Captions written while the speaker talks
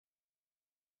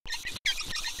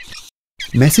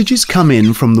Messages come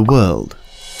in from the world.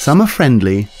 Some are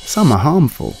friendly, some are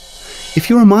harmful. If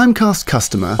you're a Mimecast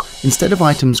customer, instead of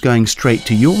items going straight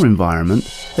to your environment,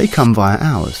 they come via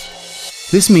ours.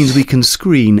 This means we can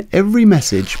screen every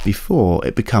message before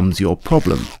it becomes your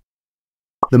problem.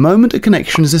 The moment a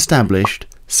connection is established,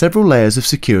 several layers of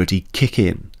security kick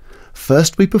in.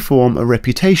 First, we perform a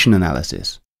reputation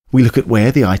analysis. We look at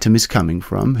where the item is coming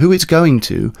from, who it's going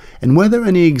to, and whether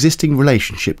any existing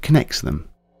relationship connects them.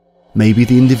 Maybe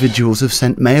the individuals have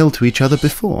sent mail to each other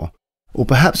before, or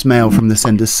perhaps mail from the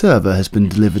sender's server has been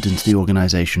delivered into the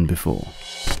organization before.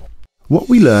 What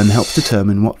we learn helps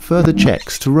determine what further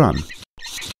checks to run.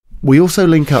 We also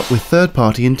link up with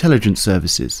third-party intelligence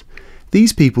services.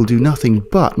 These people do nothing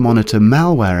but monitor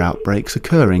malware outbreaks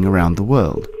occurring around the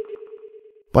world.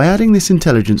 By adding this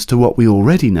intelligence to what we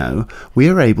already know, we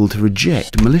are able to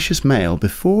reject malicious mail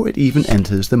before it even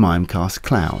enters the Mimecast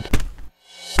cloud.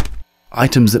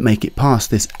 Items that make it past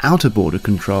this outer border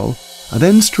control are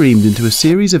then streamed into a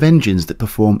series of engines that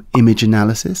perform image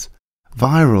analysis,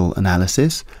 viral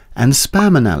analysis, and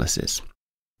spam analysis.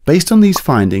 Based on these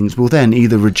findings, we'll then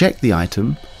either reject the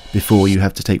item before you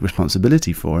have to take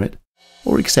responsibility for it,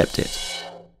 or accept it.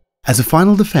 As a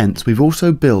final defense, we've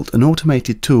also built an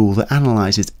automated tool that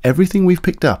analyzes everything we've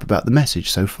picked up about the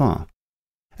message so far.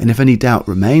 And if any doubt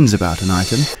remains about an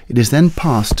item, it is then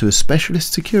passed to a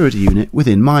specialist security unit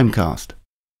within Mimecast.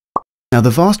 Now,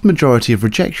 the vast majority of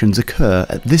rejections occur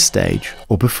at this stage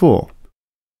or before.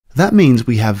 That means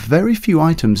we have very few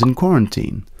items in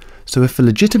quarantine, so if a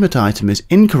legitimate item is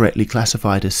incorrectly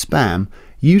classified as spam,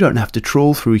 you don't have to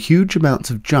trawl through huge amounts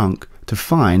of junk to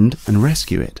find and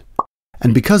rescue it.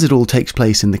 And because it all takes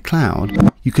place in the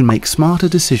cloud, you can make smarter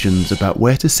decisions about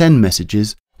where to send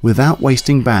messages without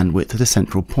wasting bandwidth at a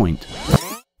central point.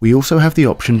 We also have the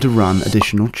option to run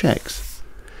additional checks.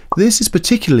 This is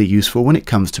particularly useful when it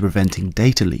comes to preventing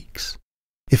data leaks.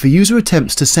 If a user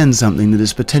attempts to send something that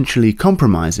is potentially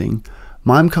compromising,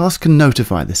 Mimecast can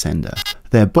notify the sender,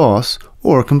 their boss,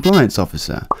 or a compliance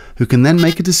officer, who can then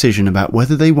make a decision about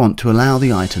whether they want to allow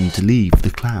the item to leave the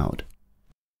cloud.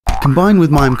 Combined with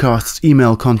Mimecast's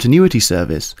email continuity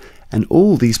service, and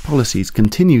all these policies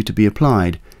continue to be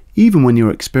applied even when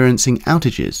you're experiencing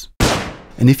outages.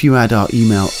 And if you add our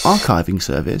email archiving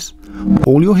service,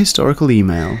 all your historical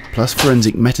email plus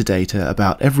forensic metadata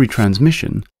about every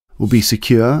transmission will be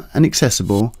secure and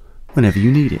accessible whenever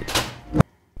you need it.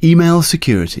 Email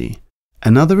security,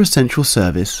 another essential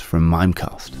service from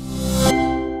Mimecast.